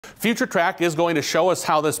Future Track is going to show us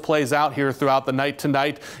how this plays out here throughout the night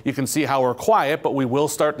tonight. You can see how we're quiet, but we will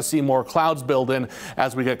start to see more clouds build in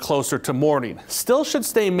as we get closer to morning. Still should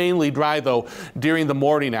stay mainly dry, though, during the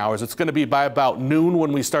morning hours. It's going to be by about noon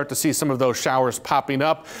when we start to see some of those showers popping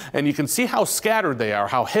up, and you can see how scattered they are,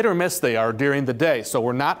 how hit or miss they are during the day. So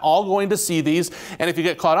we're not all going to see these, and if you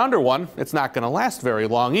get caught under one, it's not going to last very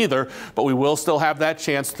long either, but we will still have that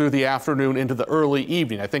chance through the afternoon into the early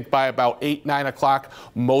evening. I think by about 8, 9 o'clock,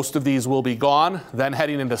 most of these will be gone. Then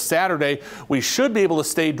heading into Saturday, we should be able to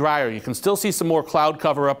stay drier. You can still see some more cloud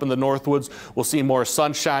cover up in the Northwoods. We'll see more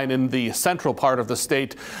sunshine in the central part of the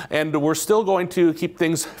state, and we're still going to keep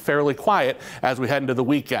things fairly quiet as we head into the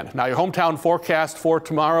weekend. Now, your hometown forecast for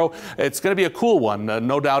tomorrow, it's going to be a cool one,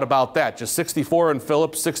 no doubt about that. Just 64 in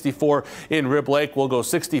Phillips, 64 in Rib Lake. We'll go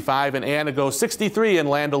 65 in Antigo, 63 in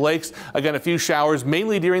Land O'Lakes. Again, a few showers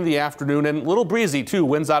mainly during the afternoon and a little breezy too.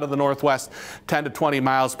 Winds out of the northwest 10 to 20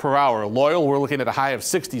 miles per hour. Loyal, we're looking at a high of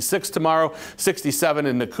 66 tomorrow, 67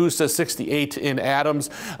 in Nakusa, 68 in Adams.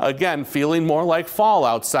 Again, feeling more like fall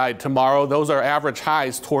outside tomorrow. Those are average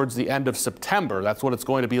highs towards the end of September. That's what it's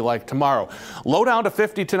going to be like tomorrow. Low down to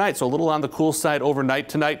 50 tonight, so a little on the cool side overnight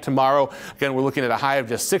tonight. Tomorrow, again, we're looking at a high of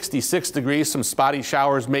just 66 degrees. Some spotty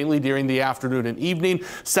showers mainly during the afternoon and evening.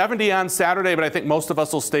 70 on Saturday, but I think most of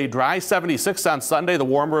us will stay dry. 76 on Sunday, the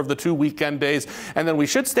warmer of the 2 weekend days. And then we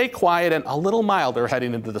should stay quiet and a little milder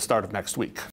heading into the start of next week.